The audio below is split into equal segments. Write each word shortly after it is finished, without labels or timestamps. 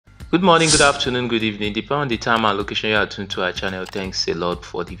Good morning, good afternoon, good evening. Depending on the time and location you are tuned to our channel, thanks a lot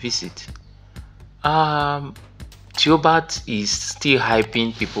for the visit. Theobarth is still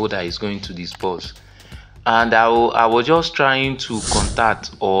hyping people that is going to disburse, and I was just trying to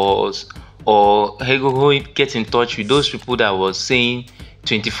contact or get in touch with those people that was saying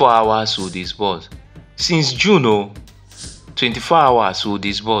 24 hours will disburse. Since June, 24 hours will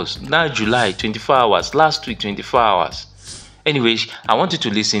disburse. Now July, 24 hours. Last week, 24 hours. Anyways, I want you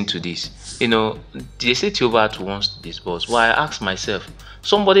to listen to this. They say Theobarth wants to disburse. Well, I asked myself,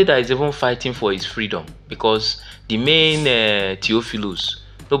 somebody that is even fighting for his freedom, because the main Theophilus,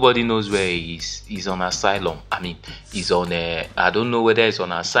 nobody knows where he is. He's on asylum. I mean, he's on I don't know whether he's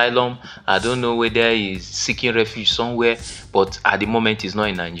on asylum. I don't know whether he's seeking refuge somewhere, but at the moment he's not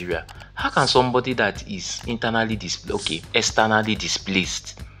in Nigeria. How can somebody that is externally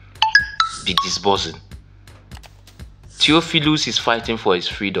displaced be disbursing? Theophilus is fighting for his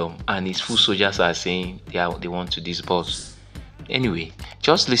freedom, and his full soldiers are saying they want to disburse. Anyway,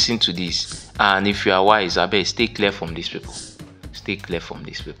 just listen to this, and if you are wise, I bet stay clear from these people. Stay clear from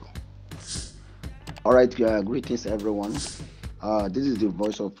these people. All right, greetings everyone. This is the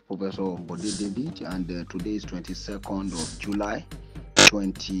voice of Professor Bode David, and today is 22nd of July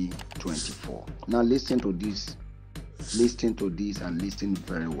 2024. Now listen to this and listen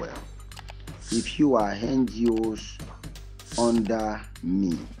very well. If you are NGOs under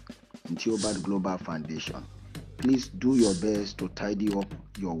me in Theobarth Global Foundation, please do your best to tidy up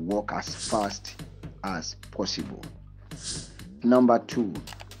your work as fast as possible. Number 2,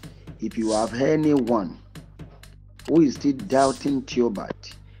 if you have anyone who is still doubting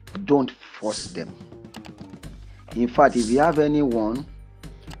Theobarth, don't force them. In fact, if you have anyone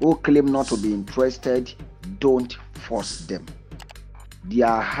who claim not to be interested, don't force them. Their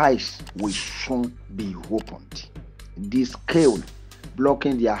eyes will soon be opened. The scale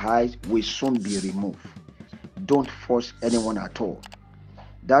blocking their eyes will soon be removed. Don't force anyone at all.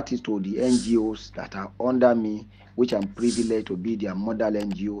 That is to the NGOs that are under me, which I'm privileged to be their model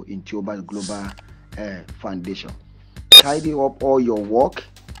NGO in Theobarth Global Foundation. Tidy up all your work,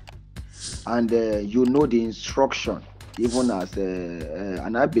 and you know the instruction, even as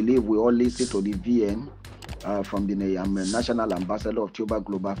and I believe we all listen to the VN from the I'm a national ambassador of Theobarth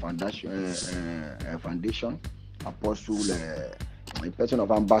Global Foundation, Apostle, a person of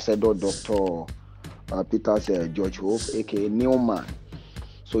Ambassador Dr. Peter George Hope, aka Newman.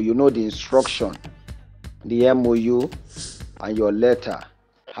 So you know the instruction, the MOU, and your letter,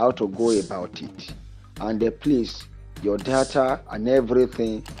 how to go about it. And please, your data and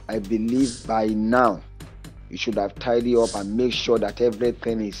everything, I believe by now you should have tidied up and make sure that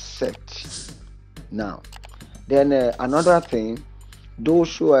everything is set. Now, then another thing,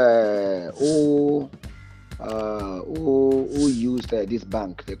 those who use this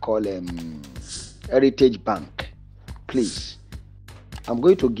bank, they call Heritage Bank, please, I'm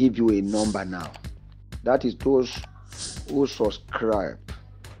going to give you a number now. That is those who subscribe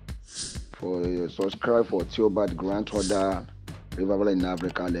for Theobarth Grant Order Revival in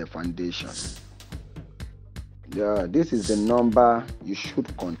Africa Foundation. This is the number you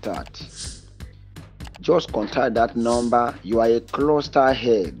should contact. Just contact that number. You are a cluster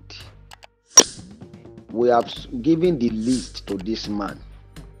head. We have given the list to this man,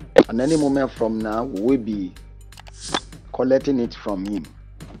 and any moment from now we will be collecting it from him.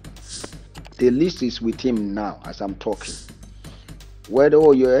 The list is with him now as I'm talking.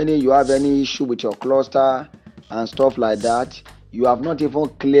 Whether you have any issue with your cluster and stuff like that, you have not even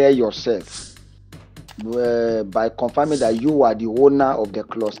cleared yourself by confirming that you are the owner of the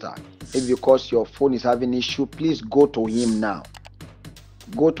cluster. If because your phone is having issue, please go to him now.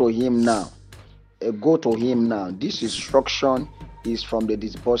 Go to him now. This instruction is from the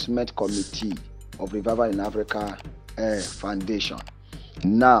Disbursement Committee of Revival in Africa Foundation.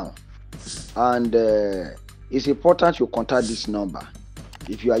 Now, and it's important you contact this number.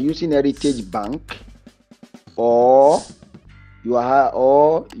 If you are using Heritage Bank, or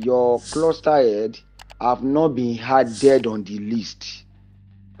your cluster head have not been added on the list.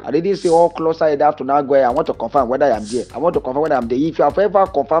 I didn't say all cluster head have to now go. I want to confirm whether I am there. I want to confirm whether I'm there. If you have ever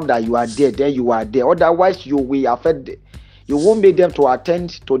confirmed that you are there, then you are there. Otherwise, you will affect. You won't make them to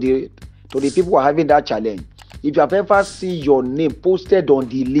attend to the people who are having that challenge. If you have ever seen your name posted on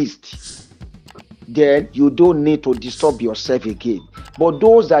the list, then you don't need to disturb yourself again. But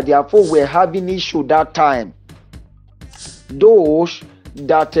those that therefore were having issue that time, those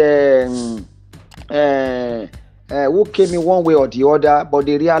that who came in one way or the other, but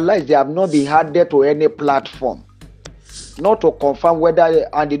they realize they have not been added to any platform, not to confirm whether,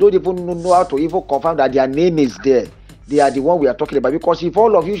 and they don't even know how to even confirm that their name is there. They are the one we are talking about. Because if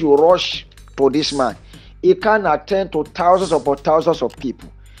all of you should rush to this man, he can attend to thousands upon thousands of people.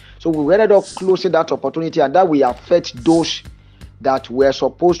 So we ended up closing that opportunity, and that will affect those that we're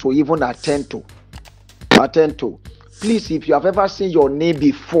supposed to even attend to. Please, if you have ever seen your name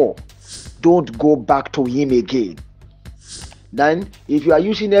before, don't go back to him again. Then, if you are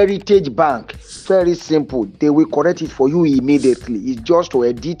using Heritage Bank, very simple. They will correct it for you immediately. It's just to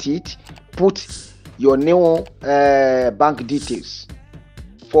edit it, put your new bank details.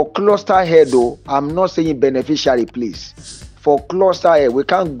 For cluster head, though, I'm not saying beneficiary, please. For cluster head, we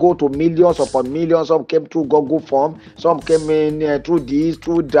can't go to millions upon millions. Some came through Google Form, some came in through this,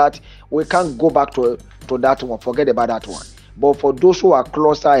 through that. We can't go back to that one. Forget about that one. But for those who are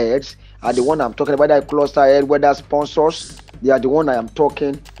cluster heads, are the one I'm talking about, that cluster head, whether sponsors, they are the one I am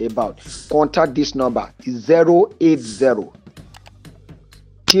talking about. Contact this number, 080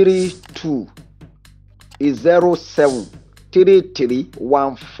 32 07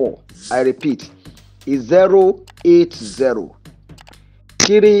 3314. I repeat, 080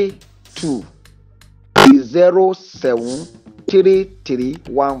 32 07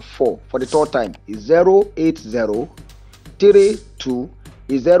 3314. For the third time, 080 32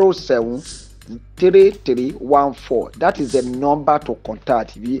 07 3314. That is the number to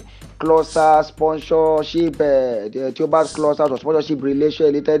contact. Cluster sponsorship, the Theobarth cluster or sponsorship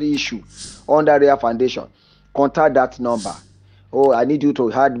related issue under Area Foundation. Contact that number. Oh, I need you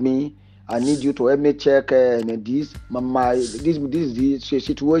to add me. I need you to help me check this is the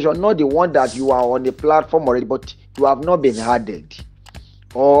situation, not the one that you are on the platform already, but you have not been added,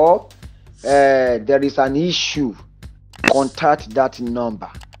 or there is an issue. Contact that number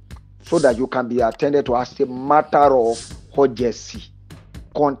so that you can be attended to as a matter of urgency.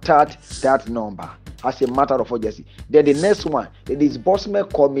 Contact that number as a matter of urgency. Then the next one, the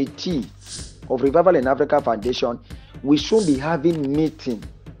Disbursement Committee of Revival in Africa Foundation, we should be having meeting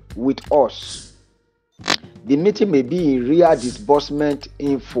with us. The meeting may be in real disbursement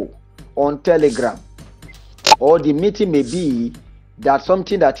info on Telegram, or the meeting may be that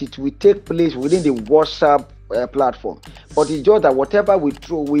something that it will take place within the WhatsApp platform. But it's just that whatever we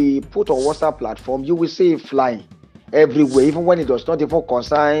put on WhatsApp platform, you will see it flying everywhere, even when it does not even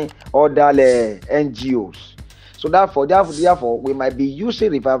concern other NGOs. So therefore, we might be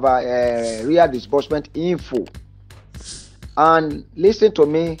using Revival real disbursement info. And listen to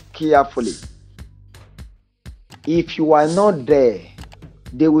me carefully. If you are not there,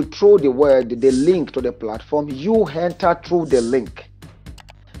 they will throw the link to the platform. You enter through the link.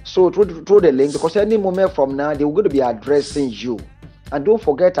 So through the link, because any moment from now they are going to be addressing you. And don't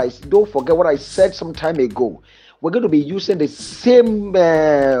forget what I said some time ago. We're going to be using the same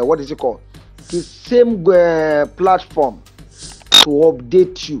the same platform to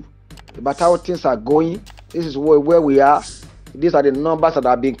update you about how things are going. This is where we are. These are the numbers that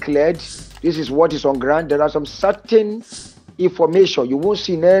have been cleared. This is what is on grant. There are some certain information you won't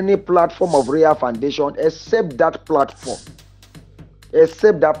see in any platform of Rea Foundation except that platform.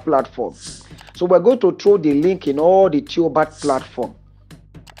 So we're going to throw the link in all the Theobarth platform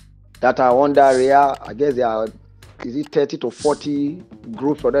that are under Rea. I guess there are 30 to 40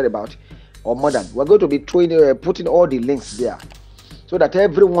 groups or thereabout, or more than. We're going to be putting all the links there so that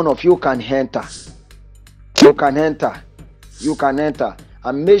every one of you can enter. You can enter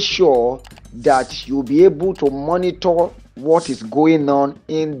and make sure that you'll be able to monitor what is going on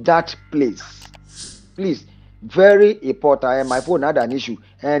in that place. Please, very important. My phone had an issue,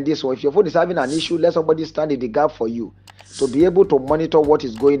 and this one, if your phone is having an issue, let somebody stand in the gap for you to be able to monitor what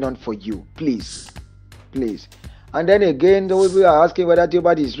is going on for you. Please. And then again, those people are asking whether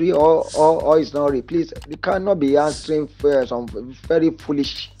Theobarth is real or it's not real. Please, you cannot be answering some very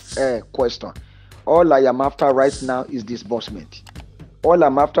foolish question. All I am after right now is disbursement. All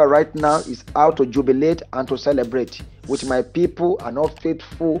I'm after right now is how to jubilate and to celebrate with my people and all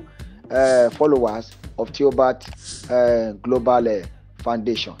faithful followers of Theobarth Global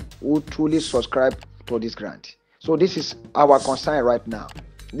Foundation who truly subscribe to this grant. So this is our concern right now.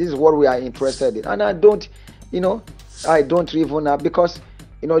 This is what we are interested in. And I don't even because,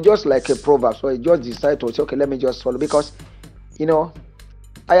 just like a proverb, so I just decide to say, okay, let me just follow, because, I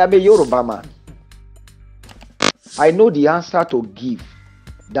am a Yoruba man. I know the answer to give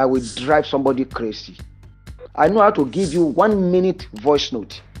that will drive somebody crazy. I know how to give you 1 minute voice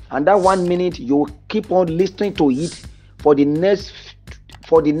note, and that 1 minute you will keep on listening to it for the next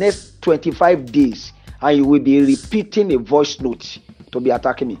 25 days, and you will be repeating a voice note to be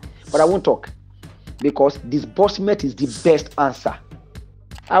attacking me. But I won't talk, because disbursement is the best answer.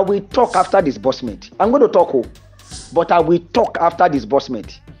 I will talk after disbursement. I'm going to talk, but I will talk after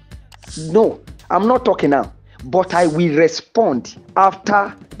disbursement. No, I'm not talking now. but I will respond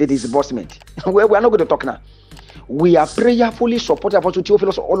after the disbursement. We are not going to talk now. We are prayerfully supporting Apostle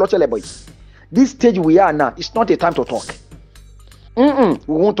Theophilus Olocheleboy. This stage we are now, it's not a time to talk. We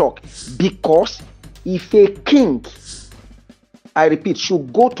won't talk. Because if a king, I repeat,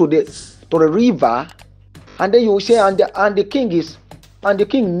 should go to the river, and then you say, and the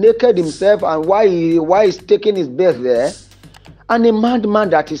king naked himself, and why he's taking his bath there, and a madman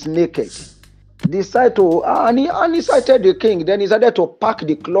that is naked decide to and he cited the king. Then he decided to pack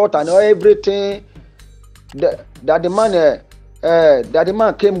the cloth and everything that the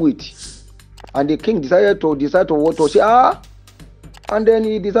man came with, and the king decided to say and then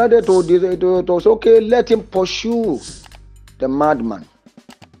he decided to say, okay, let him pursue the madman.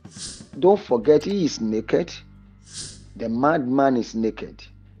 Don't forget, he is naked. The madman is naked.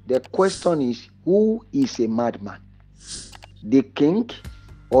 The question is, who is a madman? The king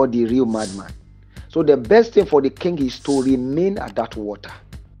or the real madman? So the best thing for the king is to remain at that water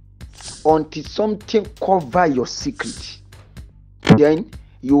until something cover your secret. Then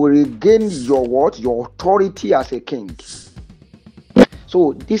you will regain your authority as a king.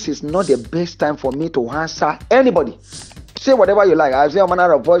 So this is not the best time for me to answer anybody. Say whatever you like. I've seen all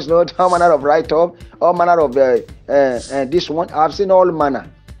manner of voice note, all manner of write-up, all manner of this one. I've seen all manner.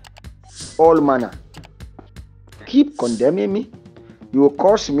 Keep condemning me. You will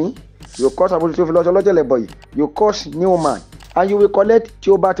curse me. You will curse Apostle Theophilus, you curse Newman, and you will collect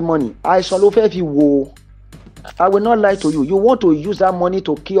Theobarth money. I shall offer you. I will not lie to you. You want to use that money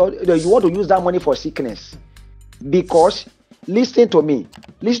to cure. You want to use that money for sickness, because listen to me.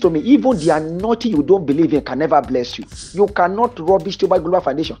 Even the anointing you don't believe in can never bless you. You cannot rubbish Theobarth Global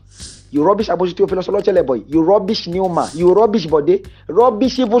Foundation. You rubbish Apostle Theophilus, you rubbish Newman, you rubbish Bode,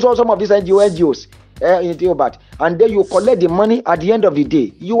 rubbish even some of these NGOs. In Theobarth, and then you collect the money at the end of the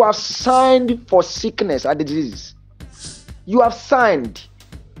day. You have signed for sickness and the disease. You have signed.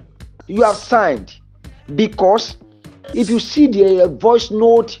 Because if you see the voice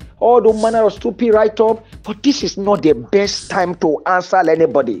note, all the manner of stupid write-up, but this is not the best time to answer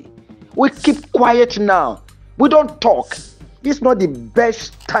anybody. We keep quiet now. We don't talk. This is not the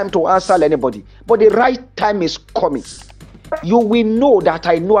best time to answer anybody, but the right time is coming. You will know that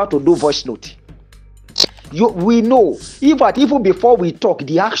I know how to do voice note. We know, even before we talk,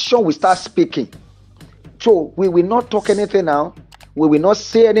 the action will start speaking. So we will not talk anything now. We will not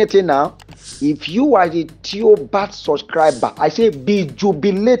say anything now. If you are the Theobarth subscriber, I say be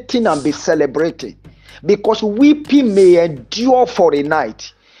jubilating and be celebrating, because weeping may endure for a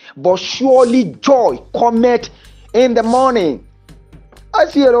night, but surely joy cometh in the morning. I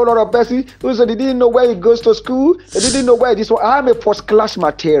see a lot of persons who say they didn't know where he goes to school, they didn't know where this was. I'm a first-class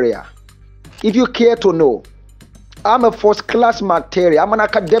material. If you care to know, I'm a first-class material. I'm an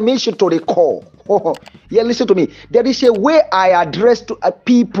academician to the core. Yeah, listen to me. There is a way I address to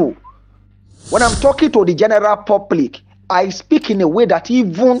people. When I'm talking to the general public, I speak in a way that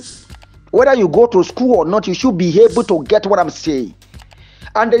even whether you go to school or not, you should be able to get what I'm saying.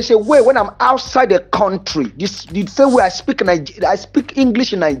 And there's a way when I'm outside the country, the same way I speak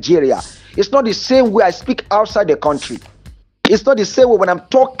English in Nigeria. It's not the same way I speak outside the country. It's not the same way when I'm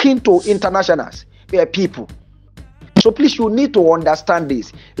talking to internationals, people. So please, you need to understand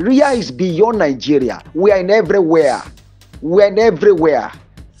this. RIA is beyond Nigeria. We are in everywhere.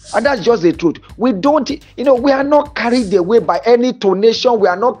 And that's just the truth. We don't, we are not carried away by any donation. We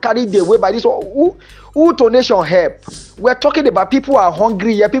are not carried away by this. Who donation help? We are talking about people who are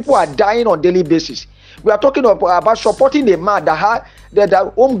hungry here. People are dying on a daily basis. We are talking about supporting the man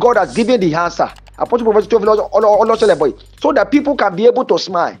that whom God has given the answer. Apostle Prophet Theophilus, so that people can be able to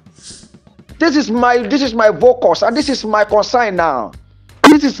smile. This is my focus, and this is my concern now.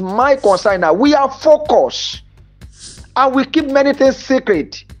 We are focused, and we keep many things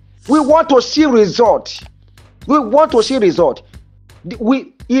secret. We want to see result. It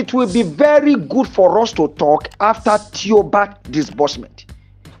will be very good for us to talk after Theobarth disbursement.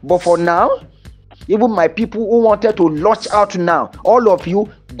 But for now, even my people who wanted to launch out now, all of you,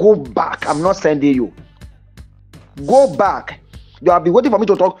 go back. I'm not sending you. Go back. You have been waiting for me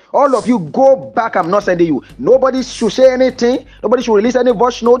to talk. All of you, go back. I'm not sending you. Nobody should say anything. Nobody should release any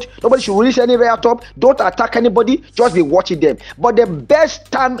voice note. Nobody should release any write-up. Don't attack anybody. Just be watching them. But the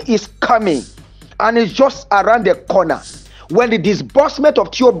best time is coming, and it's just around the corner. When the disbursement of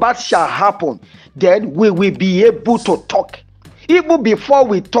Theobarth shall happen, then we will be able to talk. Even before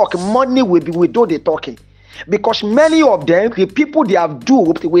we talk, money will do the talking. Because many of them, the people they have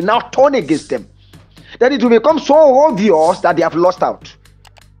duped, will now turn against them. Then it will become so obvious that they have lost out.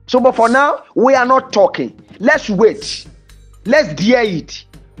 So, but for now, we are not talking. Let's wait. Let's dare it.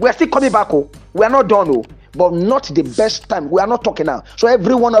 We are still coming back. Oh. We are not done. Oh. but not the best time. We are not talking now. So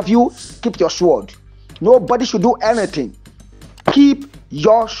every one of you, keep your sword. Nobody should do anything. Keep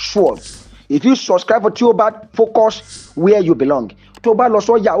your sword. If you subscribe for Theobarth, focus where you belong. Theobarth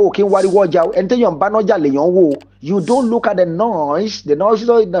loso ya o kin wari wo ja ente yon ba no ja le yon wo. You don't look at the noises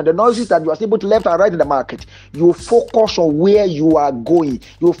that you are able to left and right in the market. You focus on where you are going.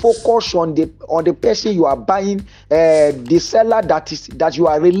 You focus on the person you are buying, the seller that you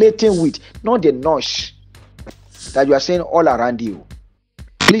are relating with, not the noise that you are saying all around you.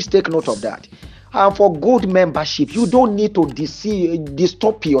 Please take note of that. And for gold membership, you don't need to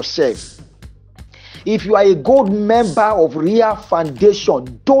disturb yourself. If you are a gold member of Real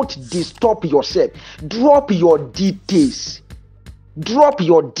Foundation, don't disturb yourself. Drop your details. Drop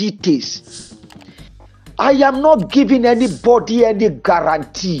your details. I am not giving anybody any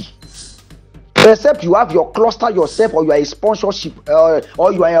guarantee. Except you have your cluster yourself, or you are a sponsorship,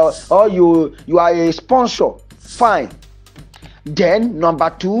 or you are a sponsor. Fine. Then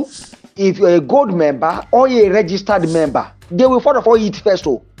number 2, if you're a gold member or a registered member, they will first of all eat first.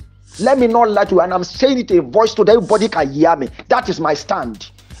 So let me not lie to you, and I'm saying it a voice so that everybody can hear me. That is my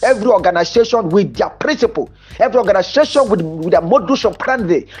stand. Every organization with their principle, every organization with their modus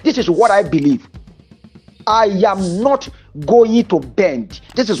operandi. This is what I believe. I am not going to bend.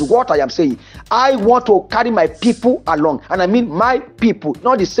 This is what I am saying. I want to carry my people along, and I mean my people,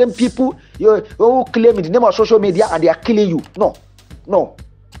 not the same people who claim in the name of social media and they are killing you. No,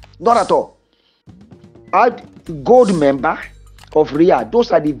 not at all. Gold member of RIA,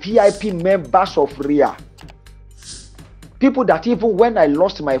 those are the VIP members of RIA. People that even when I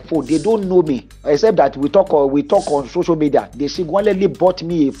lost my phone, they don't know me, except that we talk on social media. They singularly bought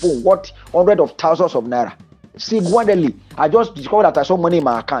me a phone worth hundreds of thousands of naira. Singularly, I just discovered that I saw money in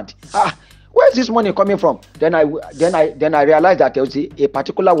my account. Where is this money coming from? Then I realized that there was a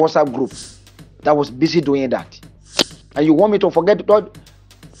particular WhatsApp group that was busy doing that. And you want me to forget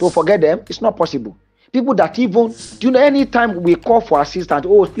them? It's not possible. People that even, anytime we call for assistance,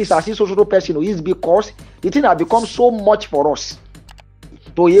 oh, please assist social person, is because the thing has become so much for us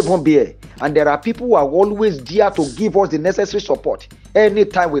to even bear. And there are people who are always there to give us the necessary support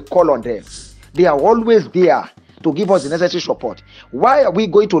anytime we call on them. They are always there to give us the necessary support. Why are we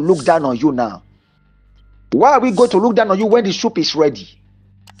going to look down on you now? Why are we going to look down on you when the soup is ready?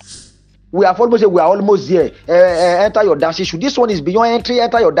 We are almost there. Enter your dance issue. This one is beyond entry.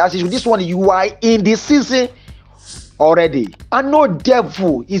 Enter your dance issue. This one, you are in the season already. And no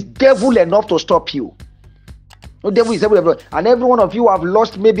devil is devil enough to stop you. No devil is devil enough. And every one of you have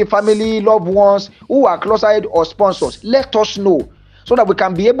lost maybe family, loved ones who are close-eyed or sponsors. Let us know, so that we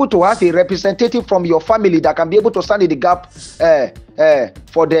can be able to have a representative from your family that can be able to stand in the gap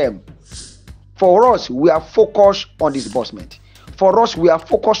for them. For us, we are focused on disbursement. For us, we are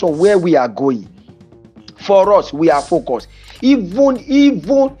focused on where we are going. For us, we are focused. Even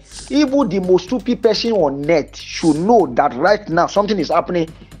the most stupid person on net should know that right now something is happening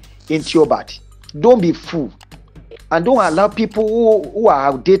in Theobarth. Don't be fooled. And don't allow people who are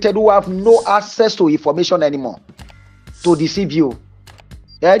outdated, who have no access to information anymore, to deceive you.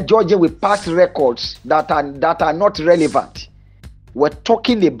 Judging with past records that are not relevant. We're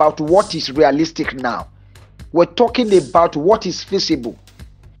talking about what is realistic now. We're talking about what is feasible.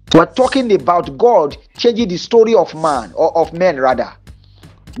 We're talking about God changing the story of man, or of men rather.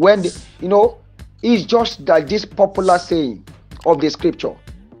 When it's just like this popular saying of the scripture.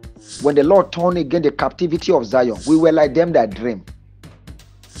 When the Lord turned again the captivity of Zion, we were like them that dream.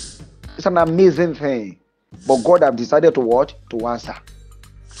 It's an amazing thing. But God have decided to what? To answer.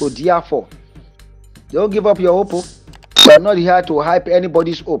 So therefore, don't give up your hope. We are not here to hype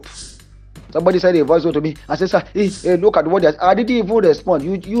anybody's hope. Somebody said a voice to me and said, sir, hey, look at what I didn't even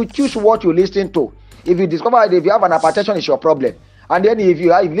respond. You choose what you listen to. If you discover that if you have an hypertension, it's your problem. And then if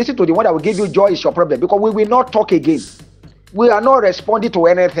you listen to the one that will give you joy, it's your problem. Because we will not talk again. We are not responding to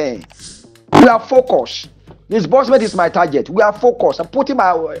anything. We are focused. Disbursement is my target. We are focused. I'm putting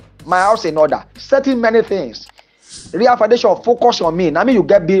my house in order. Setting many things. Real Foundation focus on me. I mean, you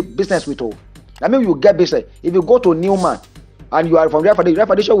get business with all. I mean, you get business. If you go to Newman and you are from Real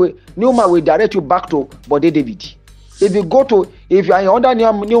Foundation, Newman will direct you back to Bode David. If you are under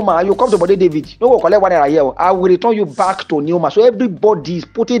Newman, you come to Bode David. No, collect 1 year. I will return you back to Newman. So everybody is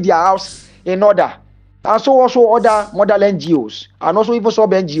putting their house in order. And so also other model NGOs and also even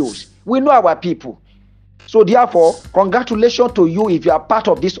sub NGOs. We know our people. So therefore, congratulations to you if you are part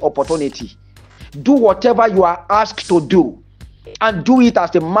of this opportunity. Do whatever you are asked to do, and do it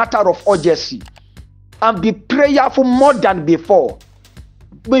as a matter of urgency. And be prayerful more than before.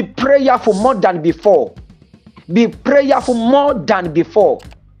 Be prayerful more than before. Be prayerful more than before.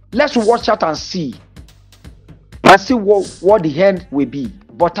 Let's watch out and see. and see what the end will be.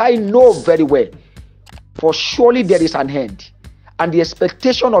 But I know very well, for surely there is an end, and the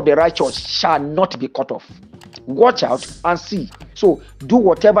expectation of the righteous shall not be cut off. Watch out and see. So do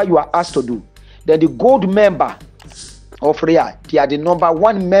whatever you are asked to do. Then the gold member of RIA, they are the number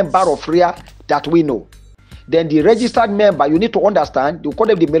one member of RIA that we know. Then the registered member, you need to understand, you call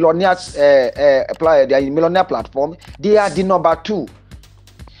them the millionaires, they are the millionaire platform, they are the number two.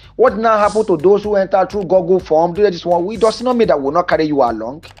 What now happened to those who enter through Google form? Do this one? We does not mean that will not carry you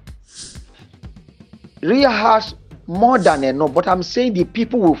along. RIA has more than enough, but I'm saying the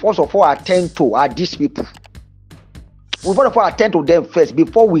people will first of all attend to are these people. We first of all attend to them first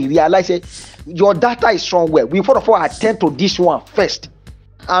before we realize your data is somewhere. We first of all attend to this one first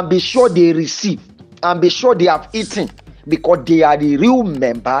and be sure they receive and be sure they have eaten, because they are the real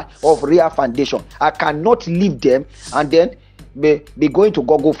member of RIA Foundation. I cannot leave them and then be going to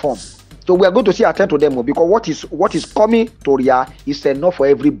Google form. So we are going to see attend to them, because what is coming to RIA is enough for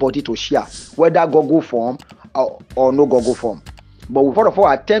everybody to share, whether Google form or no Google form. But we first of all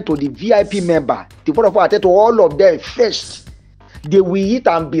attend to the VIP member. We first of all attend to all of them first. They will eat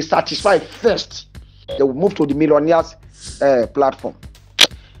and be satisfied first. They will move to the millionaires platform.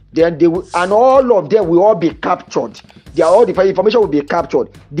 Then they will, and all of them will all be captured. All the information will be captured.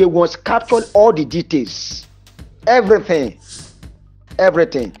 They must capture all the details, everything.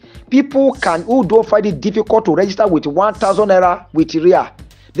 People who don't find it difficult to register with 1,000 naira with RIA.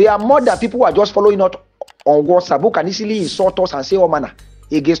 There are more than people who are just following us on WhatsApp who can easily insult us and say all manner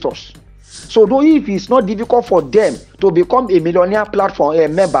against us. So though if it's not difficult for them to become a millionaire platform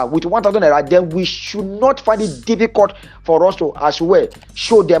member with 1,000 naira, then we should not find it difficult for us to as well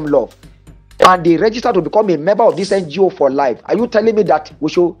show them love. And they register to become a member of this NGO for life. Are you telling me that we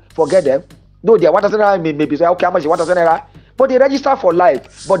should forget them? No, they are 1,000 naira, maybe say, okay, how much is 1,000 naira? But they register for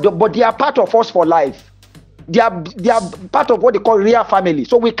life. But they are part of us for life. They are part of what they call RIA family.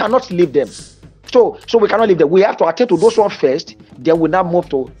 So we cannot leave them. So we cannot leave them. We have to attend to those ones first. Then we now move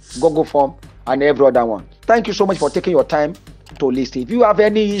to Google form and every other one. Thank you so much for taking your time to listen. If you have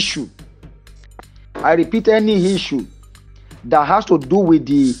any issue, I repeat, any issue that has to do with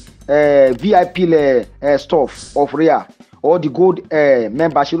the VIP stuff of RIA or the gold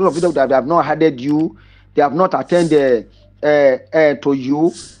membership, those of you that have not added you, they have not attended to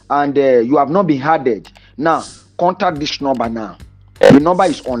you, and you have not been added. Now, contact this number now. The number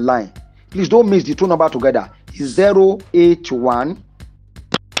is online. Please don't mix the two numbers together. It's 081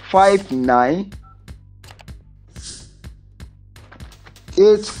 59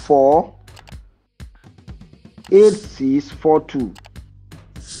 84 8642.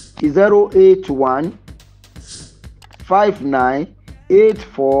 It's 081 59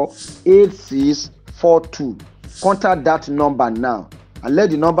 84 8642. Contact that number now and let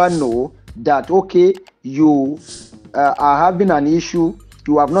the number know that okay, you are having an issue,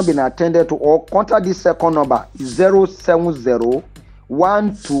 you have not been attended to, or contact this second number, 070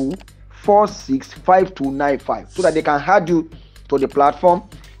 12465295, so that they can add you to the platform.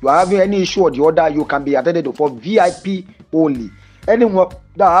 You are having any issue or the other, you can be attended to for VIP only. Anyone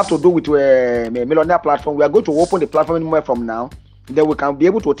that have to do with a millionaire platform, we are going to open the platform anywhere from now. Then we can be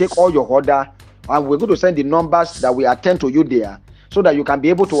able to take all your order, and we're going to send the numbers that we attend to you there, so that you can be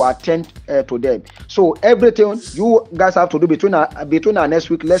able to attend to them. So everything you guys have to do between our next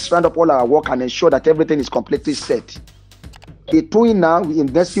week, let's round up all our work and ensure that everything is completely set. Between now, in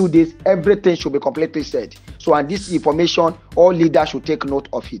the next few days, everything should be completely set. So, and this information, all leaders should take note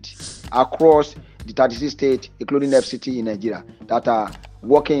of it across the 36 states, including FCT in Nigeria, that are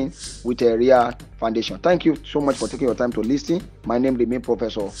working with the RIA Foundation. Thank you so much for taking your time to listen. My name remains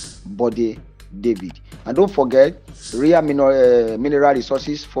Professor Bode David. And don't forget, RIA Mineral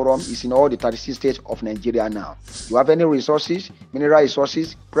Resources Forum is in all the 36 states of Nigeria now. You have any resources, mineral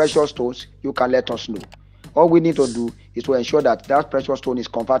resources, precious stones, you can let us know. All we need to do is to ensure that that precious stone is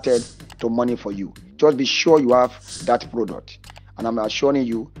converted to money for you. Just be sure you have that product. And I'm assuring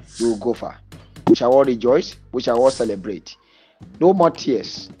you, you will go far. We shall all rejoice, we shall all celebrate. No more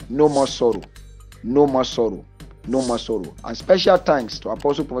tears, no more sorrow, no more sorrow, no more sorrow. And special thanks to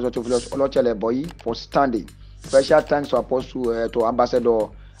Apostle Professor Theophilus Olocheleboyi for standing. Special thanks to Apostle, to Ambassador,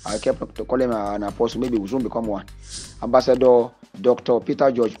 I kept to call him an apostle, maybe we will soon become one. Ambassador Dr.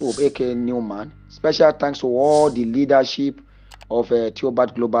 Peter George Hope, aka Newman. Special thanks to all the leadership of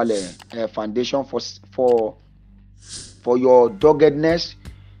Theobarth Global Foundation for your doggedness,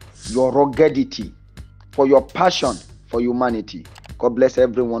 your ruggedity, for your passion for humanity. God bless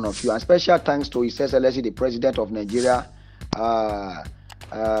every one of you. And special thanks to His Excellency, the President of Nigeria,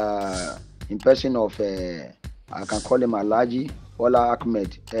 in person of, I can call him Alhaji Bola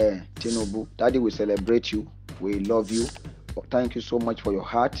Ahmed Tinubu. Daddy will celebrate you We love you. Thank you so much for your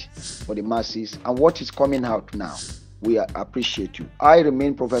heart, for the masses, and what is coming out now. We appreciate you. I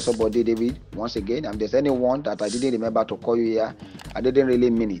remain Professor Bode David. Once again, if there's anyone that I didn't remember to call you here, I didn't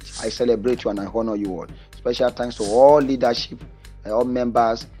really mean it. I celebrate you and I honor you all. Special thanks to all leadership, all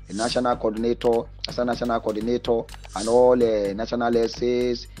members, the national coordinator, national coordinator, and all national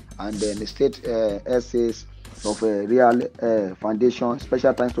essays, and then the state essays of Real Foundation.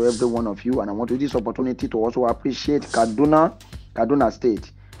 Special thanks to every one of you, and I want to use this opportunity to also appreciate Kaduna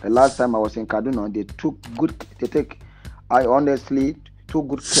State. The last time I was in Kaduna, I honestly took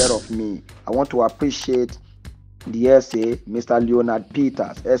good care of me. I want to appreciate the SA, Mr. Leonard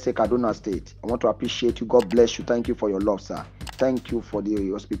Peters, SA Kaduna State. I want to appreciate you. God bless you. Thank you for your love, sir. Thank you for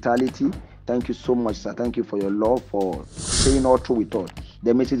the hospitality. Thank you so much, sir. Thank you for your love, for staying all through with us.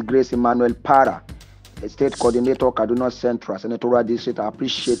 The Mrs. Grace Emmanuel Para, State Coordinator, Kaduna Central, Senatorial District. I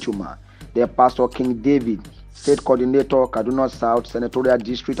appreciate you, man. The Pastor King David, State Coordinator, Kaduna South, Senatorial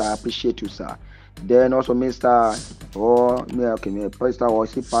District. I appreciate you, sir. Then also Pastor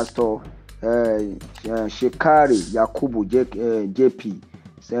Shekari Yakubu JP,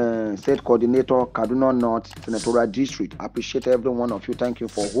 State Coordinator, Kaduna North, Senatorial District. I appreciate every one of you. Thank you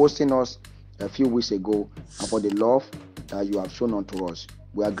for hosting us a few weeks ago and for the love that you have shown unto us.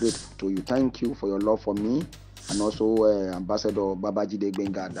 We are grateful to you. Thank you for your love for me, and also Ambassador Babajide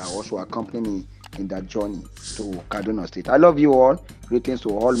Benga that also accompanied me in that journey to Kaduna State. I love you all. Greetings to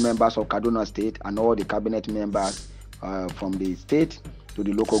all members of Kaduna State and all the cabinet members from the state to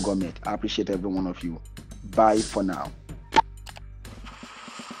the local government. I appreciate every one of you. Bye for now.